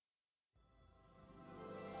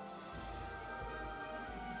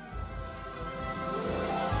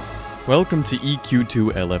Welcome to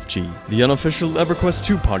EQ2 LFG, the unofficial EverQuest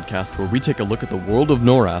 2 podcast where we take a look at the world of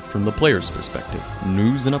Norath from the player's perspective.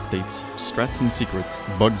 News and updates, strats and secrets,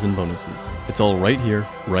 bugs and bonuses. It's all right here,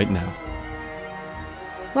 right now.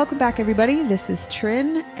 Welcome back, everybody. This is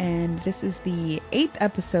Trin, and this is the 8th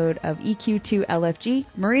episode of EQ2 LFG.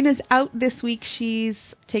 Marina's out this week. She's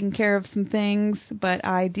taking care of some things, but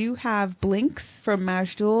I do have Blinks from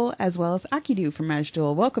Majduel as well as Akidu from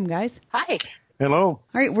Majduel. Welcome, guys. Hi. Hello.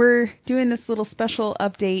 All right, we're doing this little special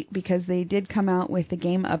update because they did come out with the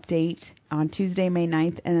game update on Tuesday, May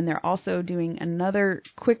 9th, and then they're also doing another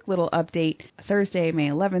quick little update Thursday, May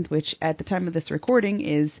 11th, which at the time of this recording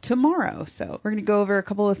is tomorrow. So we're going to go over a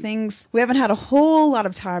couple of things. We haven't had a whole lot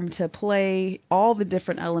of time to play all the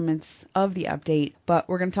different elements of the update, but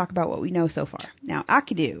we're going to talk about what we know so far. Now,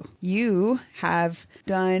 Akidu, you have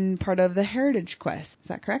done part of the Heritage Quest. Is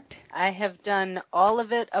that correct? I have done all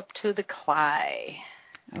of it up to the Cly.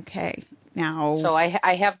 Okay. Now... So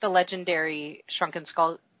I have the legendary Shrunken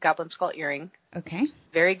Skull, Goblin Skull Earring. Okay.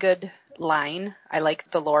 Very good line. I like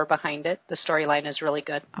the lore behind it. The storyline is really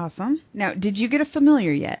good. Awesome. Now, did you get a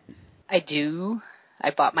familiar yet? I do.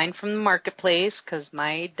 I bought mine from the marketplace because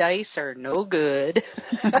my dice are no good.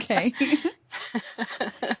 Okay.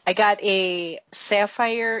 I got a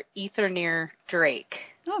Sapphire Aetherneer Drake.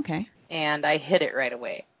 Okay. And I hit it right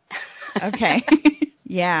away. Okay.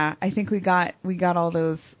 Yeah, I think we got all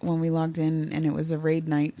those when we logged in, and it was a raid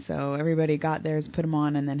night, so everybody got theirs, put them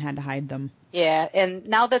on, and then had to hide them. Yeah, and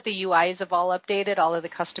now that the UIs have all updated, all of the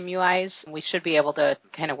custom UIs, we should be able to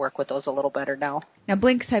kind of work with those a little better now. Now,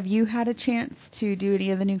 Blinks, have you had a chance to do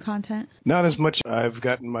any of the new content? Not as much. I've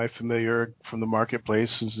gotten my familiar from the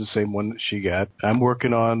marketplace. It's the same one that she got. I'm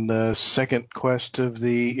working on the second quest of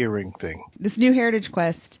the earring thing. This new Heritage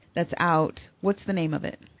Quest that's out, what's the name of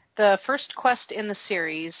it? The first quest in the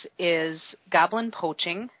series is Goblin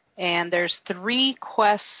Poaching, and there's 3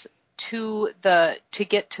 quests to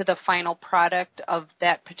get to the final product of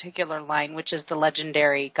that particular line, which is the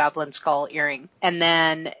legendary Goblin Skull Earring. And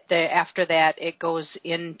then after that, it goes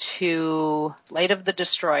into Light of the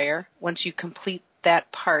Destroyer. Once you complete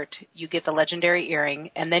that part, you get the legendary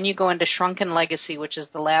earring, and then you go into Shrunken Legacy, which is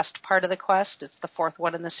the last part of the quest. It's the 4th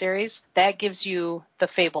one in the series. That gives you the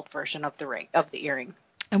fabled version of the earring.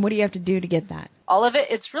 And what do you have to do to get that? All of it,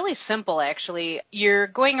 it's really simple, actually. You're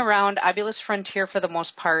going around Obulus Frontier for the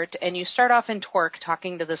most part, and you start off in Torque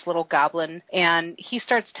talking to this little goblin, and he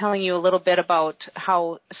starts telling you a little bit about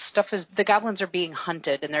how the goblins are being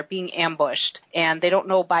hunted, and they're being ambushed, and they don't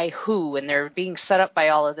know by who, and they're being set up by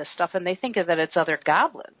all of this stuff, and they think that it's other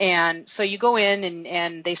goblins. And so you go in,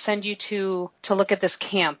 and they send you to look at this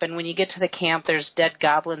camp, and when you get to the camp, there's dead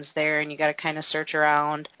goblins there, and you got to kind of search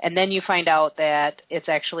around, and then you find out that it's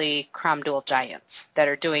actually Cromdual Giants that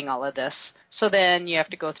are doing all of this. So then you have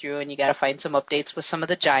to go through and you got to find some updates with some of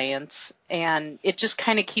the giants, and it just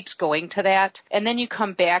kind of keeps going to that. And then you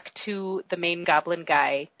come back to the main goblin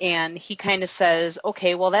guy, and he kind of says,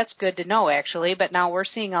 okay, well, that's good to know, actually, but now we're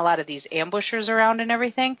seeing a lot of these ambushers around and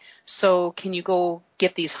everything, so can you go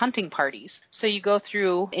get these hunting parties? So you go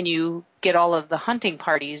through and you get all of the hunting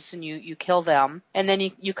parties, and you kill them, and then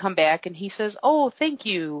you come back, and he says, oh, thank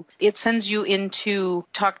you. It sends you in to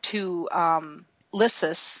talk to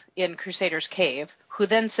Lysis in Crusader's Cave, who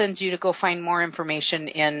then sends you to go find more information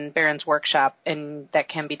in Baron's Workshop, and that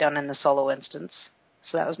can be done in the solo instance.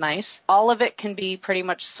 So that was nice. All of it can be pretty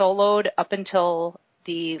much soloed up until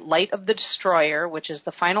the Light of the Destroyer, which is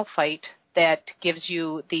the final fight that gives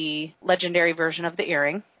you the legendary version of the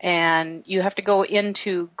earring, and you have to go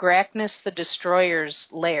into Gracchus the Destroyer's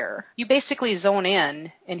lair. You basically zone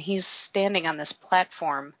in, and he's standing on this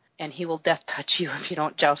platform, and he will death touch you if you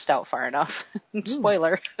don't joust out far enough.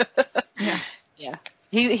 Spoiler. Yeah.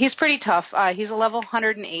 He's pretty tough. He's a level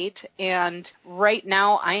 108, and right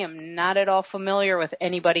now I am not at all familiar with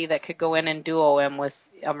anybody that could go in and duo him with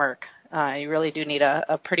a merc. You really do need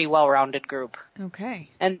a pretty well-rounded group.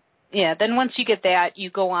 Okay. And yeah, then once you get that,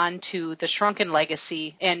 you go on to the Shrunken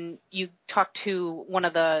Legacy, and you talk to one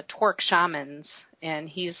of the Torque shamans, and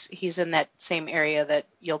he's in that same area that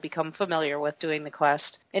you'll become familiar with doing the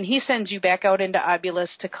quest. And he sends you back out into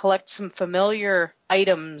Obulus to collect some familiar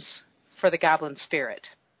items for the Goblin Spirit.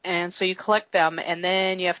 And so you collect them, and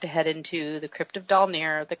then you have to head into the Crypt of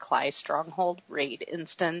Dalnir, the Cly Stronghold raid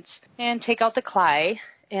instance, and take out the Cly.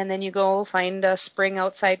 And then you go find a spring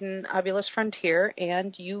outside in Obulus Frontier,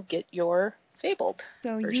 and you get your fabled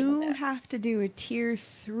So version you of that. have to do a tier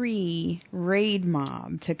 3 raid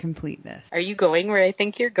mob to complete this. Are you going where I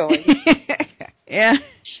think you're going? Yeah.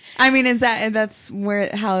 I mean, that's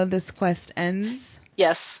how this quest ends?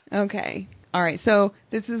 Yes. Okay. All right, so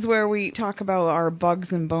this is where we talk about our bugs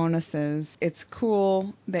and bonuses. It's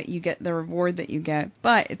cool that you get the reward that you get,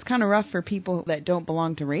 but it's kind of rough for people that don't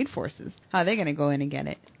belong to raid forces. How are they going to go in and get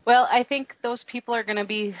it? Well, I think those people are going to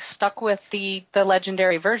be stuck with the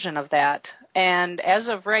legendary version of that. And as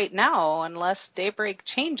of right now, unless Daybreak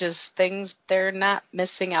changes things, they're not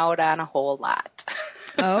missing out on a whole lot.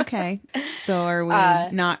 Oh, okay. So are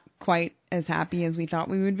we not quite as happy as we thought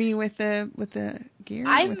we would be with the gear,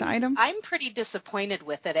 with the item? I'm pretty disappointed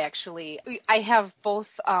with it, actually. I have both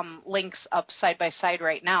links up side by side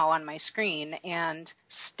right now on my screen, and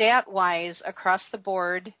stat-wise, across the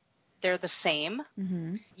board, they're the same.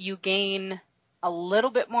 Mm-hmm. You gain a little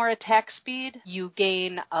bit more attack speed. You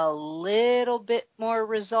gain a little bit more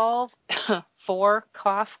resolve. 4,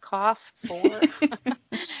 cough, cough, 4.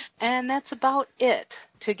 And that's about it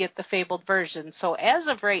to get the Fabled version. So as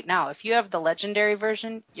of right now, if you have the legendary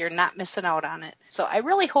version, you're not missing out on it. So I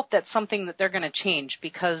really hope that's something that they're going to change,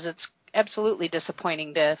 because it's absolutely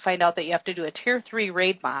disappointing to find out that you have to do a tier 3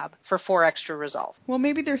 raid mob for 4 extra resolve. Well,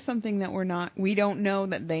 maybe there's something that we don't know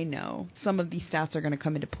that they know. Some of these stats are going to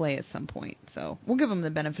come into play at some point. So we'll give them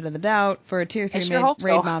the benefit of the doubt for a tier 3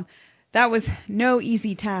 raid mob. That was no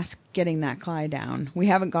easy task getting that Clyde down. We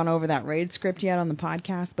haven't gone over that raid script yet on the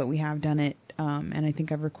podcast, but we have done it, and I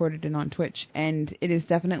think I've recorded it on Twitch. And it is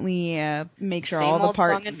definitely make sure all the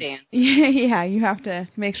parts. Same old song and dance. Yeah, you have to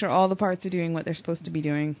make sure all the parts are doing what they're supposed to be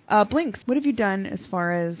doing. Blinks, what have you done as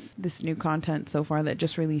far as this new content so far that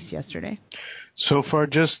just released yesterday? So far,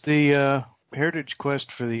 just the Heritage Quest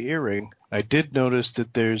for the earring. I did notice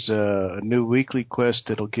that there's a new weekly quest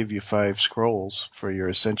that'll give you 5 scrolls for your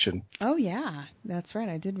ascension. Oh yeah, that's right.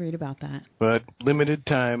 I did read about that. But limited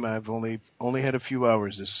time. I've only had a few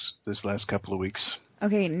hours this last couple of weeks.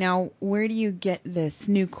 Okay, now where do you get this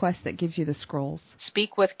new quest that gives you the scrolls?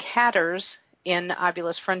 Speak with Catters in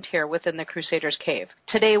Obulus Frontier within the Crusader's Cave.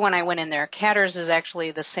 Today when I went in there, Catters is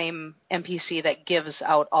actually the same NPC that gives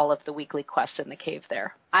out all of the weekly quests in the cave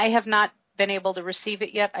there. I have not been able to receive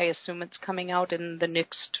it yet. I assume it's coming out in the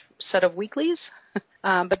next set of weeklies.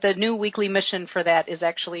 But the new weekly mission for that is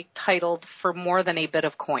actually titled For More Than a Bit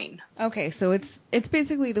of Coin. Okay, so it's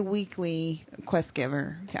basically the weekly quest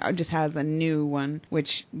giver. It just has a new one, which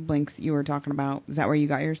Blinks you were talking about. Is that where you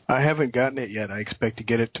got yours? I haven't gotten it yet. I expect to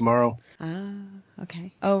get it tomorrow. Ah,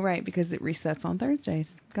 okay. Oh, right, because it resets on Thursdays.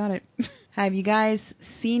 Got it. Have you guys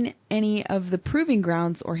seen any of the Proving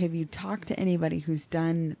Grounds, or have you talked to anybody who's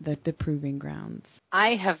done the Proving Grounds?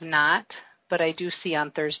 I have not, but I do see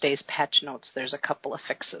on Thursday's patch notes there's a couple of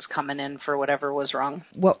fixes coming in for whatever was wrong.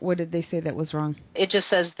 What did they say that was wrong? It just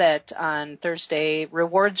says that on Thursday,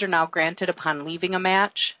 rewards are now granted upon leaving a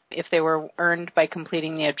match if they were earned by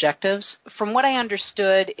completing the objectives. From what I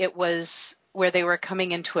understood, it was where they were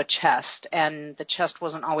coming into a chest, and the chest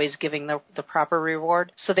wasn't always giving the proper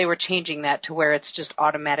reward. So they were changing that to where it's just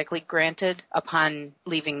automatically granted upon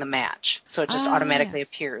leaving the match. So it just automatically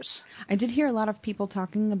appears. I did hear a lot of people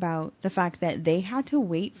talking about the fact that they had to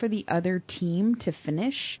wait for the other team to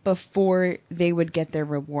finish before they would get their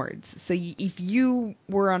rewards. So if you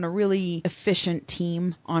were on a really efficient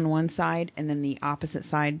team on one side, and then the opposite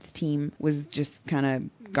side's team was just kind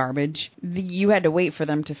of garbage, you had to wait for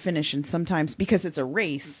them to finish, and sometimes because it's a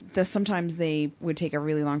race, sometimes they would take a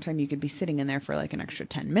really long time. You could be sitting in there for like an extra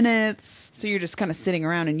 10 minutes. So you're just kind of sitting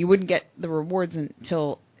around, and you wouldn't get the rewards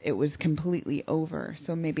until it was completely over.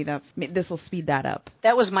 So maybe this will speed that up.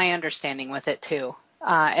 That was my understanding with it too.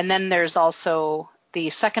 And then there's also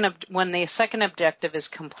when the second objective is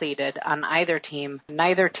completed on either team,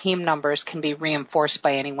 neither team numbers can be reinforced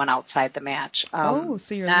by anyone outside the match. So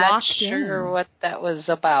you're not locked sure in. what that was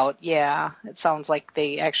about. Yeah, it sounds like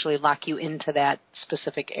they actually lock you into that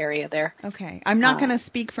specific area there. Okay. I'm not going to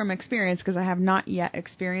speak from experience because I have not yet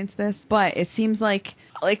experienced this, but it seems like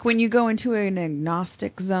when you go into an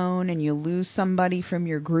agnostic zone and you lose somebody from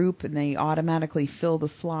your group and they automatically fill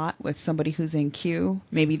the slot with somebody who's in queue,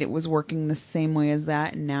 maybe that was working the same way as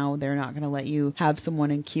that, and now they're not going to let you have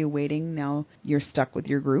someone in queue waiting. Now you're stuck with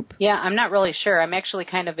your group. Yeah, I'm not really sure. I'm actually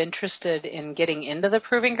kind of interested in getting into the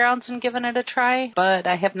Proving Grounds and giving it a try, but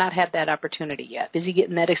I have not had that opportunity yet. Busy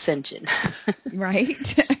getting that ascension. Right?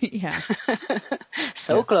 Yeah.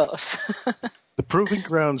 So close. The Proving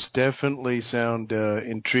Grounds definitely sound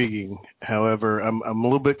intriguing. However, I'm a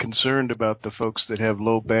little bit concerned about the folks that have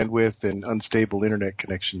low bandwidth and unstable internet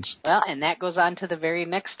connections. Well, and that goes on to the very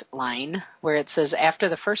next line, where it says, after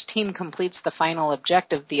the first team completes the final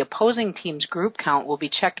objective, the opposing team's group count will be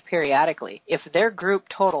checked periodically. If their group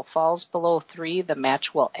total falls below 3, the match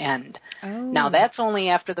will end. Oh. Now, that's only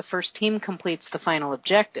after the first team completes the final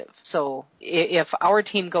objective. So if our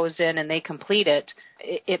team goes in and they complete it,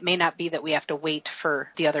 it may not be that we have to wait for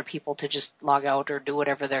the other people to just log out or do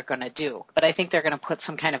whatever they're going to do. But I think they're going to put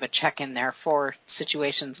some kind of a check in there for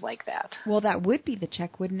situations like that. Well, that would be the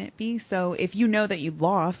check, wouldn't it be? So if you know that you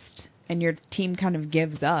lost and your team kind of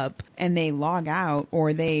gives up and they log out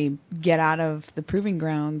or they get out of the proving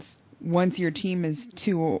grounds, once your team is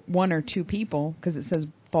 1 or 2 people, because it says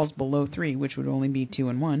falls below 3, which would only be 2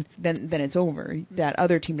 and 1, then it's over. That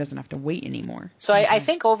other team doesn't have to wait anymore. So I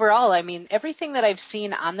think overall, I mean, everything that I've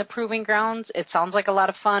seen on the proving grounds, it sounds like a lot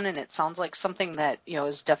of fun, and it sounds like something that,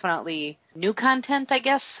 is definitely new content, I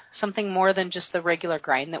guess, something more than just the regular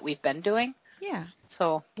grind that we've been doing. Yeah.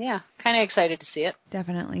 So, yeah, kind of excited to see it.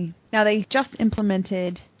 Definitely. Now, they just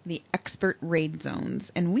implemented the expert raid zones,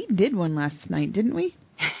 and we did one last night, didn't we?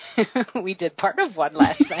 We did part of one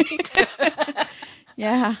last night.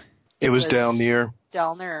 Yeah. It was down near.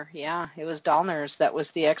 Dalner, yeah. It was Dalner's that was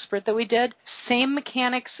the expert that we did. Same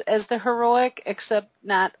mechanics as the heroic, except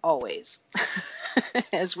not always,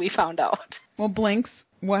 as we found out. Well, Blinks,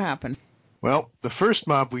 what happened? Well, the first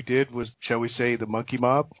mob we did was, shall we say, the monkey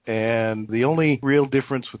mob, and the only real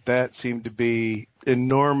difference with that seemed to be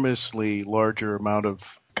enormously larger amount of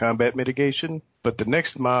combat mitigation. But the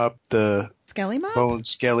next mob, the Skelly mob? Bone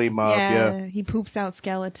Skelly mob, yeah. He poops out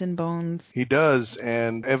skeleton bones. He does,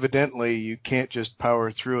 and evidently you can't just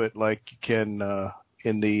power through it like you can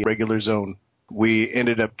in the regular zone. We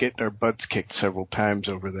ended up getting our butts kicked several times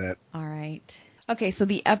over that. All right. Okay, so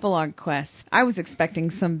the epilogue quest. I was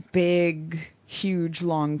expecting some big, huge,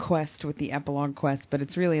 long quest with the epilogue quest, but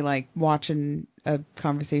it's really like watching a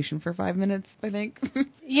conversation for 5 minutes, I think.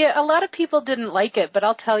 Yeah, a lot of people didn't like it, but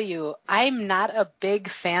I'll tell you, I'm not a big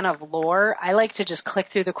fan of lore. I like to just click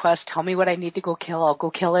through the quest, tell me what I need to go kill, I'll go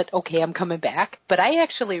kill it, okay, I'm coming back. But I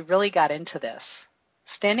actually really got into this.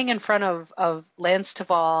 Standing in front of Lance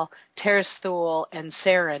Taval, Terras Thule, and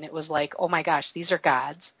Saren, it was like, oh my gosh, these are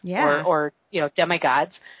gods. Yeah. Or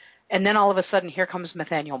demigods. And then all of a sudden, here comes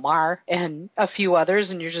Nathaniel Marr and a few others,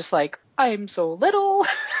 and you're just like, I'm so little.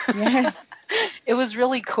 Yes. It was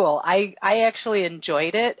really cool. I actually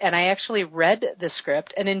enjoyed it, and I actually read the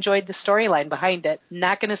script and enjoyed the storyline behind it.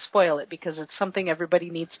 Not going to spoil it because it's something everybody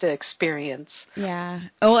needs to experience. Yeah.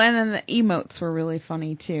 Oh, and then the emotes were really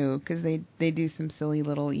funny, too, because they do some silly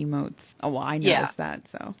little emotes. Oh, well, I noticed that,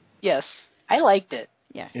 so. Yes. I liked it.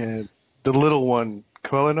 Yes. And the little one,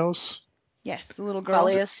 Quellanos? Yes, the little girl.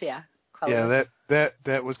 Quellius, yeah. Quellius. Yeah,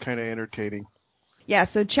 that was kind of entertaining. Yeah,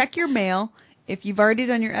 so check your mail. If you've already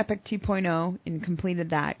done your Epic 2.0 and completed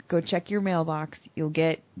that, go check your mailbox. You'll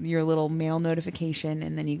get your little mail notification,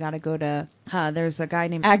 and then you got to go to, there's a guy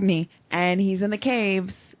named Agni, and he's in the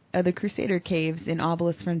caves, the Crusader Caves in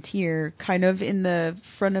Obelisk Frontier, kind of in the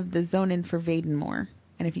front of the zone-in for Vadenmore.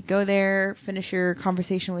 And if you go there, finish your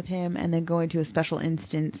conversation with him, and then go into a special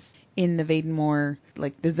instance in the Vadenmore,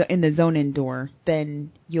 like in the zone-in door, then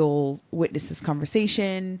you'll witness this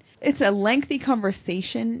conversation. It's a lengthy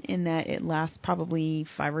conversation in that it lasts probably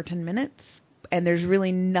 5 or 10 minutes, and there's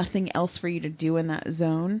really nothing else for you to do in that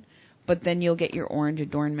zone, but then you'll get your orange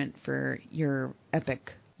adornment for your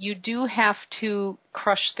epic. You do have to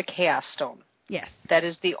crush the Chaos Stone. Yes. That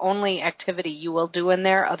is the only activity you will do in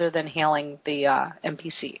there other than hailing the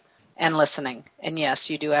NPC. And listening. And yes,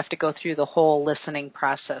 you do have to go through the whole listening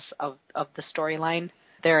process of the storyline.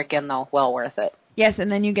 There again, though, well worth it. Yes,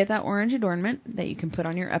 and then you get that orange adornment that you can put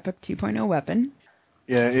on your Epic 2.0 weapon.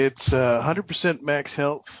 Yeah, it's 100% max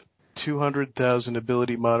health, 200,000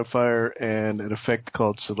 ability modifier, and an effect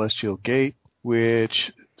called Celestial Gate,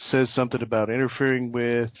 which says something about interfering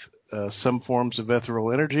with some forms of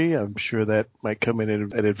ethereal energy. I'm sure that might come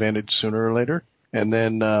in at advantage sooner or later. And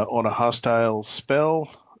then on a hostile spell,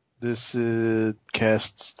 this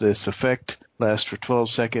casts this effect, lasts for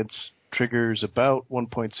 12 seconds, triggers about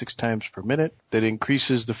 1.6 times per minute, that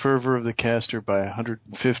increases the fervor of the caster by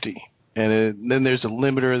 150. And then there's a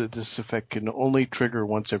limiter that this effect can only trigger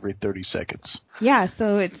once every 30 seconds. Yeah,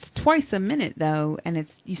 so it's twice a minute, though, and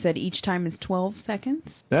you said each time is 12 seconds?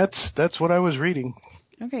 That's what I was reading.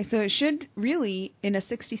 Okay, so it should really, in a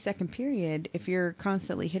 60-second period, if you're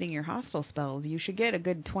constantly hitting your hostile spells, you should get a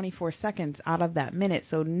good 24 seconds out of that minute.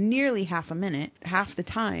 So nearly half a minute, half the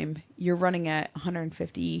time, you're running at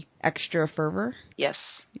 150 extra fervor. Yes.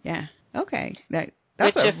 Yeah. Okay. That's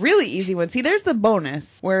a really easy one. See, there's the bonus,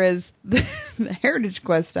 whereas the Heritage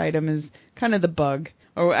Quest item is kind of the bug.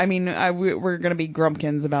 Oh, I mean, we're going to be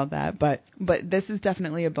grumpkins about that, but this is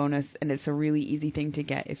definitely a bonus, and it's a really easy thing to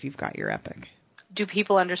get if you've got your epic. Do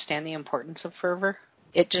people understand the importance of fervor?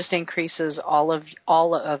 It just increases all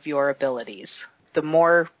of your abilities. The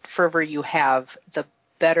more fervor you have, the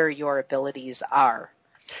better your abilities are.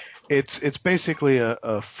 It's basically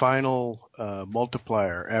a final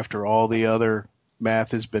multiplier after all the other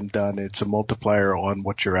math has been done. It's a multiplier on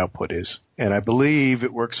what your output is. And I believe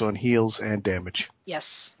it works on heals and damage. Yes.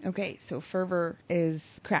 Okay, so fervor is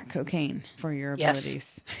crack cocaine for your abilities.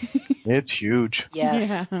 It's huge.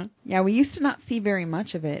 Yes. Yeah, we used to not see very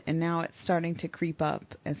much of it, and now it's starting to creep up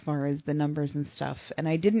as far as the numbers and stuff. And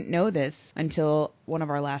I didn't know this until one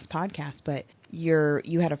of our last podcasts, but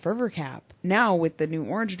you had a fervor cap. Now with the new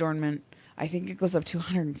orange adornment, I think it goes up to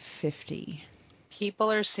 150.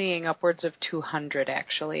 People are seeing upwards of 200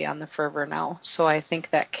 actually on the fervor now, so I think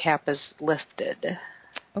that cap is lifted.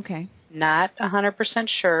 Okay. Not 100%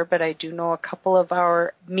 sure, but I do know a couple of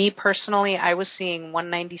me personally, I was seeing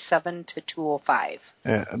 197 to 205.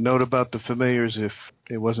 A note about the familiars, if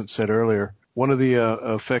it wasn't said earlier. One of the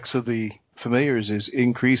effects of the familiars is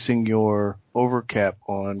increasing your overcap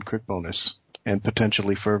on crit bonus and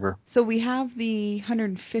potentially fervor. So we have the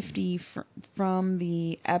 150 from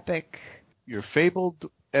the epic. Your fabled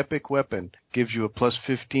epic weapon gives you a plus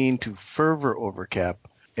 15 to fervor overcap,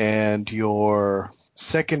 and your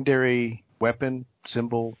secondary weapon,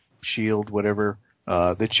 symbol, shield, whatever,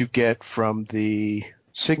 that you get from the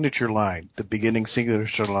signature line, the beginning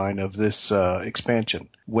signature line of this expansion.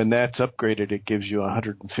 When that's upgraded, it gives you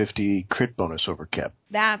 150 crit bonus overcap.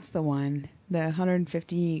 That's the one. The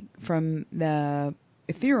 150 from the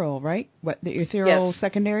ethereal, right? What, the ethereal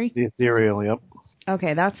secondary? The ethereal, yep.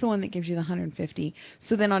 Okay, that's the one that gives you the 150.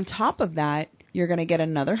 So then on top of that, you're going to get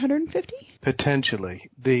another 150? Potentially.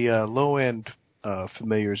 The low-end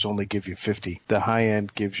familiars only give you 50. The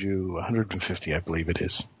high-end gives you 150, I believe it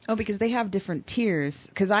is. Oh, because they have different tiers.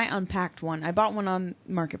 Because I unpacked one. I bought one on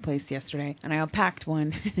Marketplace yesterday, and I unpacked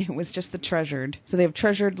one, and it was just the treasured. So they have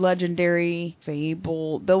treasured, legendary,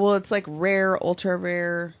 fable. Well, it's like rare,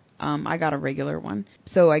 ultra-rare. I got a regular one.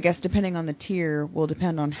 So I guess depending on the tier will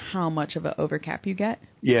depend on how much of an overcap you get.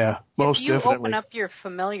 Yeah, most definitely. If you open up your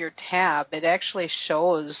familiar tab, it actually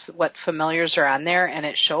shows what familiars are on there, and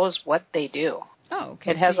it shows what they do. Oh,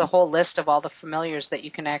 okay. It has a whole list of all the familiars that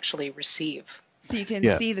you can actually receive. So you can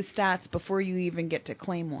see the stats before you even get to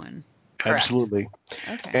claim one. Correct. Absolutely.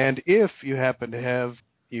 Okay. And if you happen to have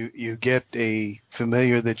you get a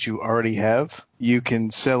familiar that you already have, you can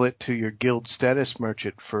sell it to your guild status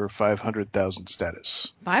merchant for 500,000 status.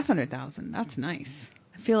 500,000. That's nice.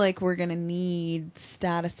 I feel like we're going to need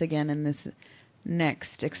status again in this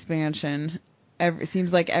next expansion. It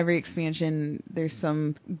seems like every expansion there's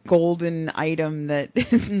some golden item that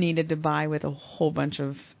is needed to buy with a whole bunch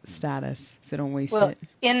of status, so don't waste it.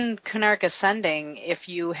 In Kunark Ascending, if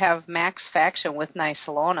you have max faction with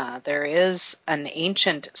Nysalona, there is an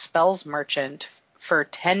ancient spells merchant for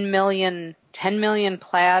 10 million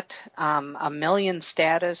plat, a million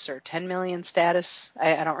status, or 10 million status.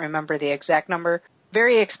 I don't remember the exact number.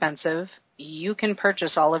 Very expensive. You can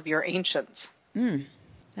purchase all of your ancients.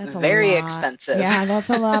 That's very expensive. Yeah, that's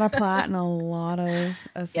a lot of plat and a lot of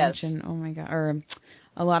ascension. Yes. Oh my god, or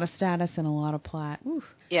a lot of status and a lot of plat. Oof.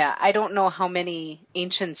 Yeah, I don't know how many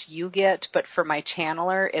ancients you get, but for my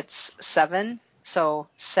channeler, it's 7. So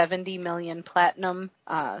 70 million platinum,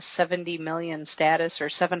 70 million status, or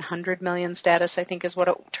 700 million status, I think is what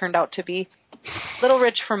it turned out to be. Little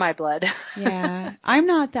rich for my blood. Yeah, I'm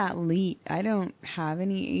not that elite. I don't have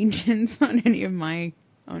any ancients on any of my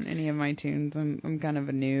tunes. I'm kind of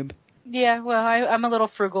a noob. Yeah, well, I'm a little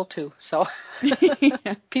frugal too, so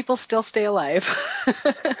people still stay alive.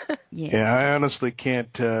 Yeah, I honestly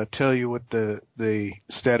can't tell you what the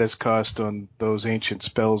status cost on those ancient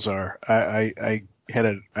spells are.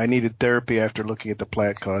 I needed therapy after looking at the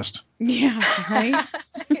plat cost. Yeah, right?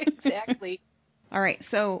 Exactly. All right,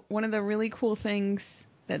 so one of the really cool things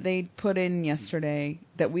that they put in yesterday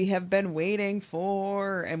that we have been waiting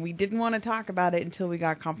for, and we didn't want to talk about it until we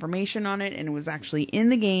got confirmation on it and it was actually in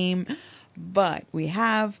the game, but we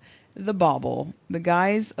have the bauble, the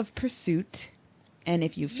Guise of Pursuit, and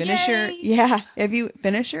if you finish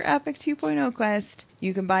your Epic 2.0 quest,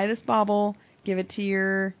 you can buy this bauble, give it to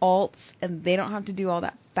your alts, and they don't have to do all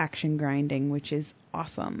that faction grinding, which is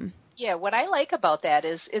awesome. Yeah, what I like about that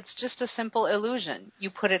is it's just a simple illusion. You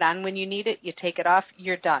put it on when you need it, you take it off,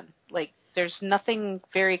 you're done. Like, there's nothing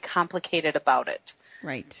very complicated about it.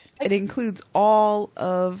 Right. It includes all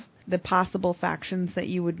of the possible factions that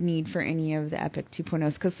you would need for any of the Epic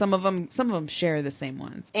 2.0s, because some of them share the same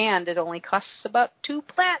ones. And it only costs about 2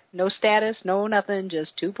 plat. No status, no nothing,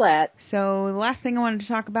 just 2 plat. So the last thing I wanted to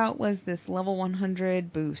talk about was this level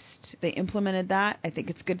 100 boost. They implemented that. I think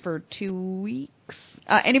it's good for 2 weeks.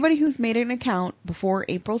 Anybody who's made an account before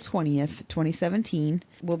April 20th, 2017,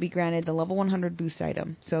 will be granted the level 100 boost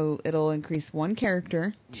item. So it'll increase one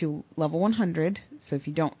character to level 100 So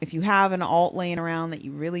if you have an alt laying around that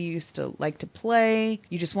you really used to like to play,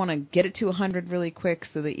 you just want to get it to 100 really quick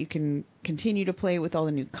so that you can continue to play with all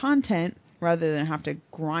the new content rather than have to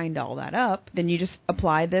grind all that up, then you just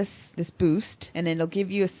apply this boost, and it'll give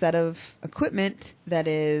you a set of equipment that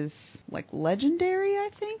is like legendary, I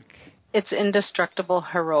think. It's indestructible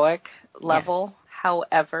heroic level. Yes.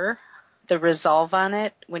 However, the resolve on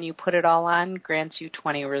it, when you put it all on, grants you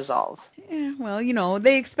 20 resolve. Yeah, well,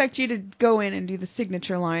 they expect you to go in and do the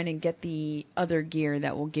signature line and get the other gear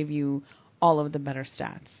that will give you all of the better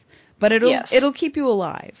stats. But it'll keep you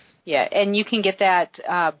alive. Yeah, and you can get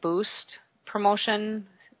that boost promotion,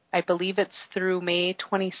 I believe it's through May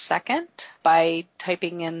 22nd, by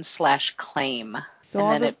typing in /claim. And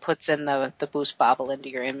then it puts in the boost bauble into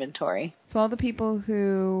your inventory. So all the people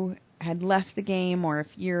who had left the game, or if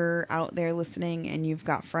you're out there listening and you've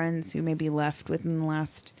got friends who maybe left within the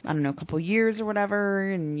last, couple years or whatever,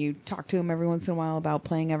 and you talk to them every once in a while about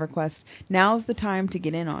playing EverQuest, now's the time to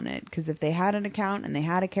get in on it. Because if they had an account and they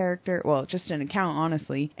had a character, well, just an account,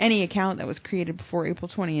 honestly, any account that was created before April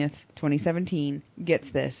 20th, 2017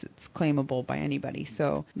 gets this. It's claimable by anybody.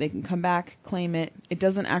 So they can come back, claim it. It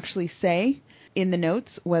doesn't actually say in the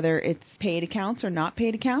notes whether it's paid accounts or not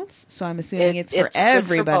paid accounts, so I'm assuming it's for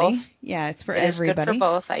everybody. Yeah, it's for everybody. It's good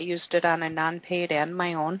for both. I used it on a non-paid and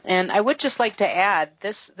my own. And I would just like to add,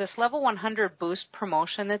 this level 100 boost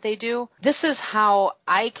promotion that they do, this is how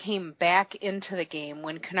I came back into the game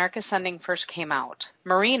when Caernark Ascending first came out.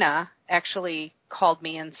 Marina actually called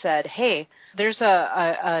me and said, hey, there's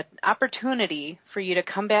a opportunity for you to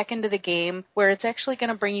come back into the game where it's actually going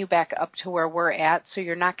to bring you back up to where we're at, so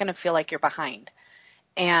you're not going to feel like you're behind.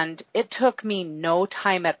 And it took me no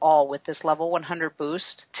time at all with this level 100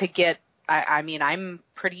 boost to get, I'm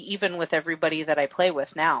pretty even with everybody that I play with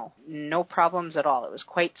now. No problems at all. It was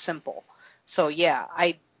quite simple. So yeah,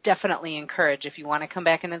 I definitely encourage, if you want to come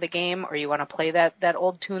back into the game or you want to play that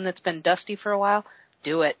old tune that's been dusty for a while,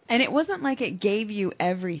 do it. And it wasn't like it gave you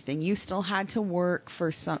everything. You still had to work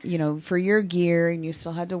for for your gear, and you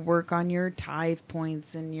still had to work on your tithe points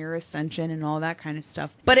and your ascension and all that kind of stuff.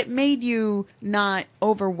 But it made you not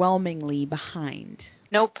overwhelmingly behind.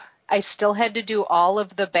 Nope. I still had to do all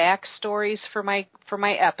of the backstories for my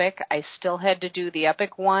Epic. I still had to do the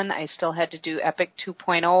Epic 1. I still had to do Epic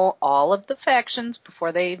 2.0, all of the factions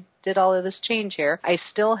before they did all of this change here. I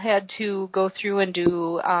still had to go through and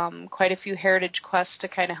do quite a few heritage quests to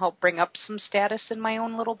kind of help bring up some status in my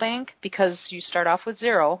own little bank, because you start off with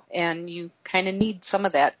 0 and you kind of need some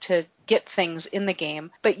of that to get things in the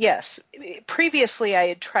game. But yes, previously I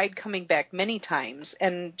had tried coming back many times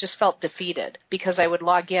and just felt defeated, because I would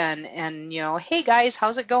log in and, hey guys,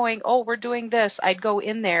 how's it going? Oh, we're doing this. I'd go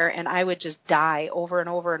in there and I would just die over and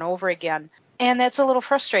over and over again. And that's a little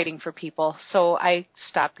frustrating for people. So I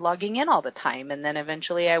stopped logging in all the time, and then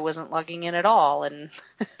eventually I wasn't logging in at all. And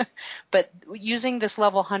but using this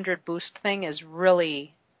level 100 boost thing is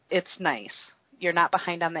really, it's nice. You're not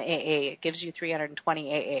behind on the AA. It gives you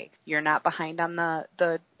 320 AA. You're not behind on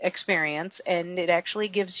the experience, and it actually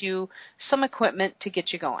gives you some equipment to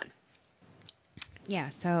get you going.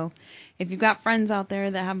 Yeah, so if you've got friends out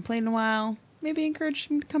there that haven't played in a while, maybe encourage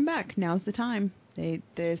them to come back. Now's the time.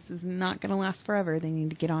 This is not going to last forever. They need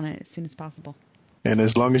to get on it as soon as possible. And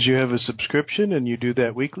as long as you have a subscription and you do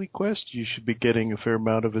that weekly quest, you should be getting a fair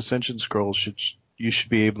amount of Ascension Scrolls. You should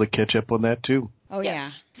be able to catch up on that too. Oh, yes.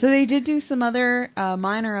 Yeah. So they did do some other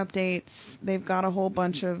minor updates. They've got a whole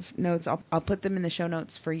bunch of notes. I'll put them in the show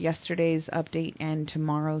notes for yesterday's update and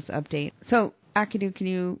tomorrow's update. So, Akidu, can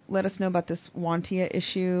you let us know about this Wantia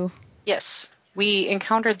issue? Yes. We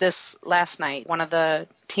encountered this last night. One of the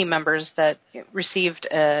team members that received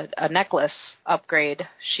a necklace upgrade,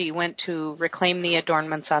 she went to reclaim the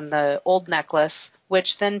adornments on the old necklace, which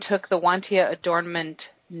then took the Wantia adornment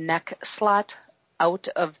neck slot out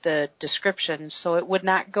of the description, so it would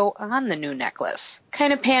not go on the new necklace.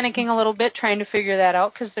 Kind of panicking a little bit, trying to figure that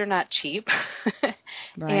out, because they're not cheap.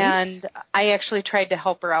 Right. And I actually tried to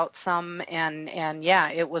help her out some, and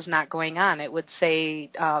yeah, it was not going on. It would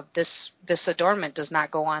say this adornment does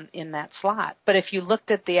not go on in that slot. But if you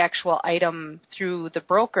looked at the actual item through the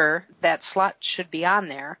broker, that slot should be on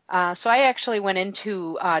there. So I actually went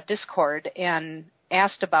into Discord and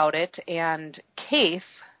asked about it, and Kaith,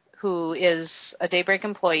 who is a Daybreak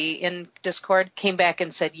employee in Discord, came back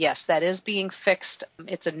and said, yes, that is being fixed.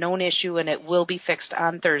 It's a known issue, and it will be fixed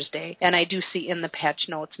on Thursday. And I do see in the patch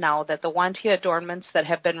notes now that the Wantia adornments that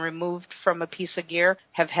have been removed from a piece of gear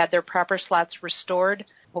have had their proper slots restored.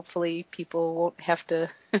 hopefully people won't have to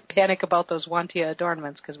panic about those Wantia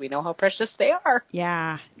adornments because we know how precious they are.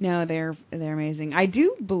 Yeah, no, they're amazing. I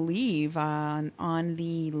do believe on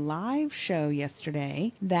the live show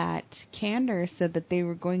yesterday that Candor said that they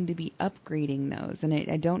were going to be upgrading those, and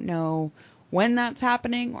I don't know when that's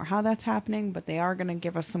happening or how that's happening, but they are going to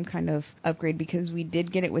give us some kind of upgrade because we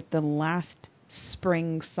did get it with the last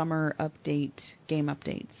spring-summer game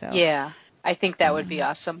update. So yeah, I think that would be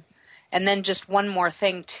awesome. And then just one more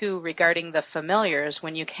thing, too, regarding the familiars.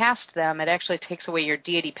 When you cast them, it actually takes away your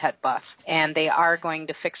deity pet buff, and they are going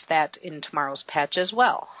to fix that in tomorrow's patch as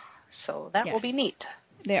well. So that will be neat.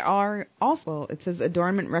 There are also, it says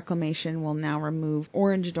Adornment Reclamation will now remove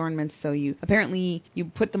orange adornments, so you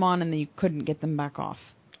put them on and then you couldn't get them back off.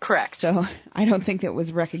 Correct. So I don't think it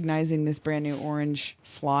was recognizing this brand new orange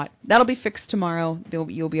slot. That'll be fixed tomorrow.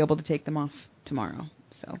 You'll be able to take them off tomorrow.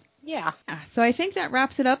 So yeah. So I think that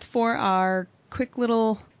wraps it up for our quick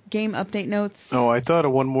little game update notes. Oh, I thought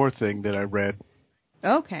of one more thing that I read.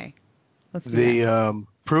 Okay. Let's do that.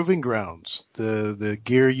 Proving Grounds, the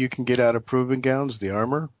gear you can get out of Proving Grounds, the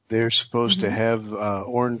armor, they're supposed to have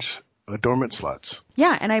orange adornment slots.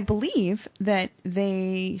 Yeah, and I believe that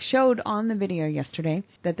they showed on the video yesterday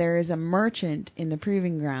that there is a merchant in the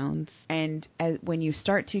Proving Grounds, and when you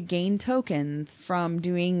start to gain tokens from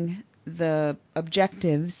doing the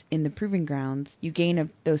objectives in the Proving Grounds, you gain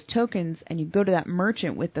those tokens, and you go to that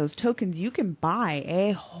merchant with those tokens. You can buy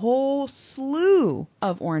a whole slew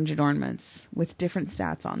of orange adornments with different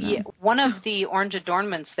stats on them. Yeah, one of the orange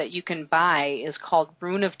adornments that you can buy is called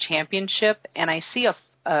Rune of Championship, and I see a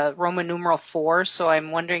Roman numeral 4, so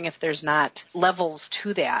I'm wondering if there's not levels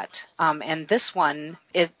to that. And this one,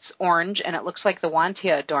 it's orange, and it looks like the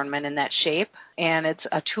Wantia adornment in that shape, and it's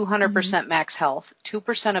a 200% max health,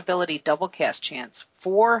 2% ability double cast chance,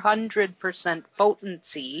 400%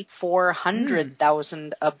 potency,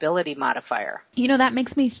 400,000 ability modifier. You know, that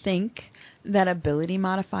makes me think that ability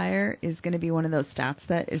modifier is going to be one of those stats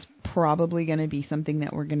that is probably going to be something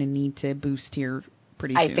that we're going to need to boost here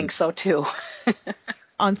pretty soon. I think so, too.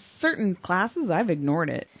 On certain classes, I've ignored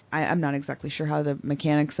it. I'm not exactly sure how the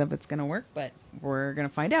mechanics of it's going to work, but we're going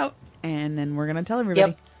to find out, and then we're going to tell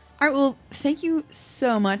everybody. Yep. All right, well, thank you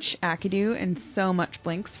so much, Akidu, and so much,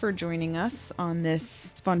 Blinks, for joining us on this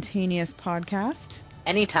spontaneous podcast.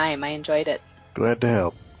 Anytime. I enjoyed it. Glad to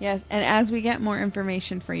help. Yes, and as we get more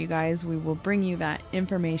information for you guys, we will bring you that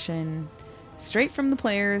information straight from the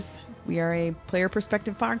players. We are a player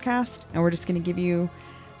perspective podcast, and we're just going to give you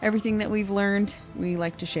everything that we've learned. We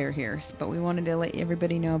like to share here, but we wanted to let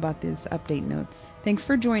everybody know about these update notes. Thanks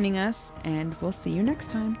for joining us, and we'll see you next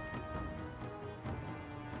time.